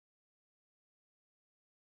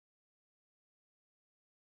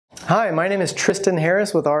Hi, my name is Tristan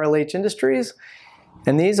Harris with RLH Industries,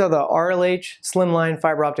 and these are the RLH Slimline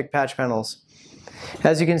fiber optic patch panels.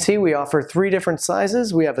 As you can see, we offer 3 different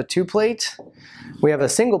sizes. We have a 2-plate, we have a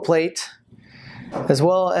single plate, as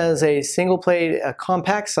well as a single plate, a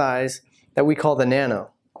compact size that we call the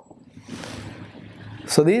Nano.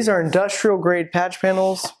 So these are industrial grade patch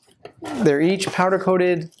panels. They're each powder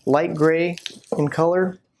coated light gray in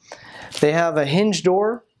color. They have a hinge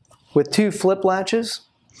door with 2 flip latches.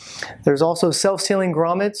 There's also self-sealing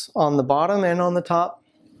grommets on the bottom and on the top.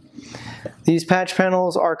 These patch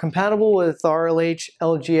panels are compatible with RLH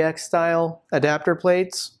LGX style adapter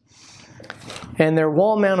plates, and they're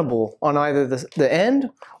wall mountable on either the end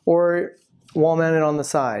or wall mounted on the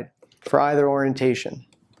side for either orientation.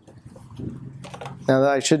 Now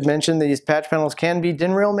I should mention these patch panels can be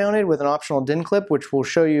DIN rail mounted with an optional DIN clip, which we'll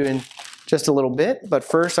show you in just a little bit. But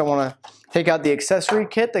first I want to take out the accessory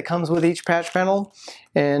kit that comes with each patch panel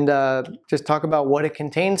and just talk about what it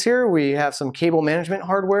contains here. We have some cable management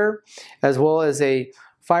hardware as well as a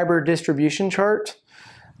fiber distribution chart.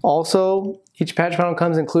 Also, each patch panel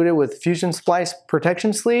comes included with fusion splice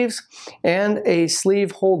protection sleeves and a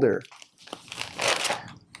sleeve holder.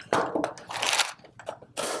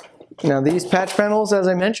 Now these patch panels, as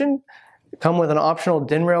I mentioned, come with an optional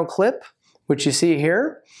DIN rail clip, which you see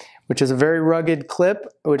here, which is a very rugged clip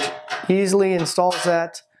which easily installs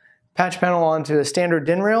that patch panel onto a standard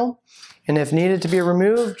DIN rail, and if needed to be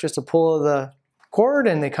removed, just a pull of the cord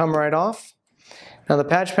and they come right off. Now the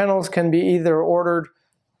patch panels can be either ordered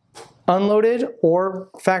unloaded or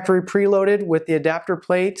factory preloaded with the adapter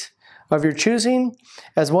plate of your choosing,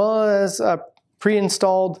 as well as a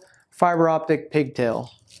pre-installed fiber optic pigtail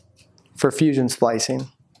for fusion splicing.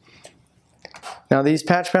 Now these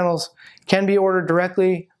patch panels can be ordered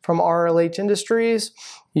directly from RLH Industries.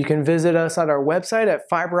 You can visit us at our website at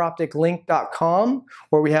fiberopticlink.com,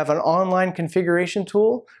 where we have an online configuration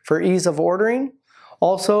tool for ease of ordering.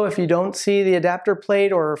 Also, if you don't see the adapter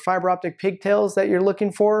plate or fiber optic pigtails that you're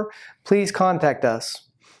looking for, please contact us.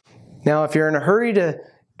 Now, if you're in a hurry to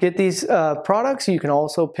get these products, you can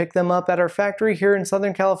also pick them up at our factory here in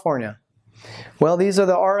Southern California. Well, these are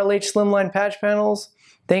the RLH Slimline patch panels.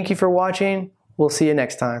 Thank you for watching. We'll see you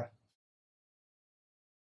next time.